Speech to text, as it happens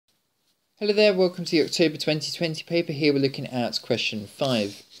Hello there, welcome to the October 2020 paper. Here we're looking at question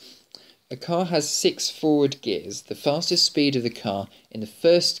 5. A car has 6 forward gears. The fastest speed of the car in the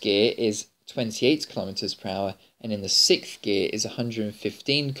first gear is 28 kilometers per hour and in the 6th gear is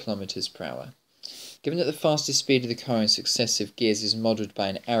 115 kilometers per hour. Given that the fastest speed of the car in successive gears is modelled by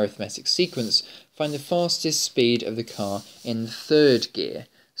an arithmetic sequence, find the fastest speed of the car in the 3rd gear.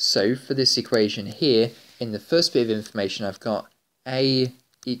 So for this equation here, in the first bit of information I've got A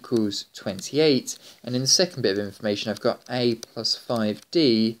equals 28, and in the second bit of information I've got A plus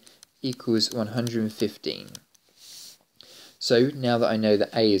 5D equals 115. So now that I know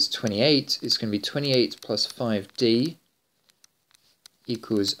that A is 28, it's going to be 28 plus 5D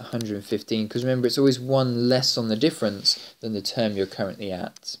equals 115, because remember it's always one less on the difference than the term you're currently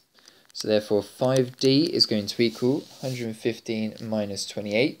at. So therefore 5D is going to equal 115 minus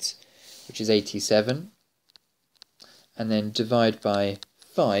 28, which is 87, and then divide by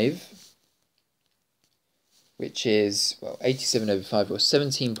 5, which is, well, 87 over 5, or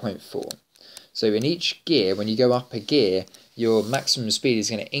 17.4. So in each gear, when you go up a gear, your maximum speed is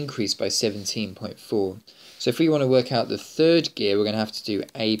going to increase by 17.4. So if we want to work out the 3rd gear, we're going to have to do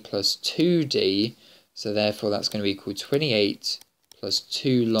A plus 2D, so therefore that's going to equal 28 plus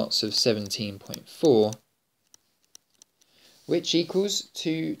 2 lots of 17.4, which equals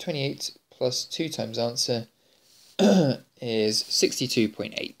to 28 plus 2 times answer is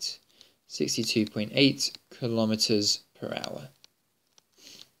 62.8. 62.8 kilometers per hour.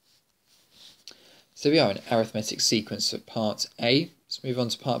 So we are an arithmetic sequence for part A. Let's move on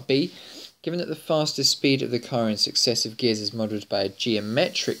to part B. Given that the fastest speed of the car in successive gears is modelled by a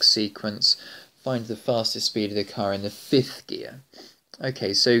geometric sequence, find the fastest speed of the car in the 5th gear.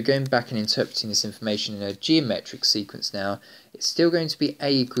 Okay, so going back and interpreting this information in a geometric sequence now, it's still going to be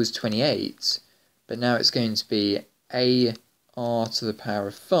A equals 28, but now it's going to be A r to the power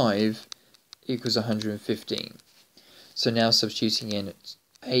of 5 equals 115. So now substituting in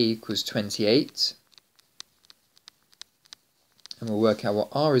A equals 28, and we'll work out what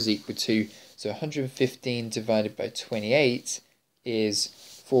r is equal to. So 115 divided by 28 is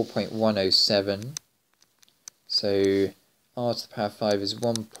 4.107. So r to the power of 5 is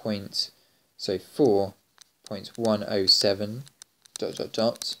 4.107 ...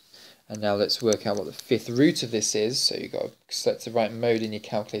 And now let's work out what the 5th root of this is. So you've got to select the right mode in your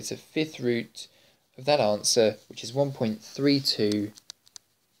calculator. 5th root of that answer, which is 1.3265 ...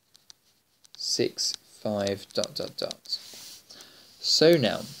 So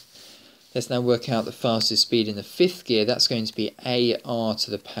now, let's now work out the fastest speed in the 5th gear. That's going to be AR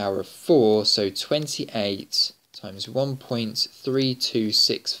to the power of 4. So 28 times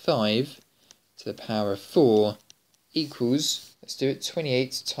 1.3265 to the power of 4 equals, let's do it,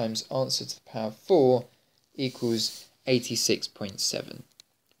 28 times answer to the power of 4 equals 86.7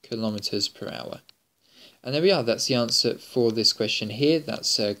 kilometers per hour. And there we are, that's the answer for this question here.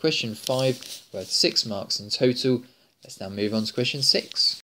 That's question 5, worth 6 marks in total. Let's now move on to question 6.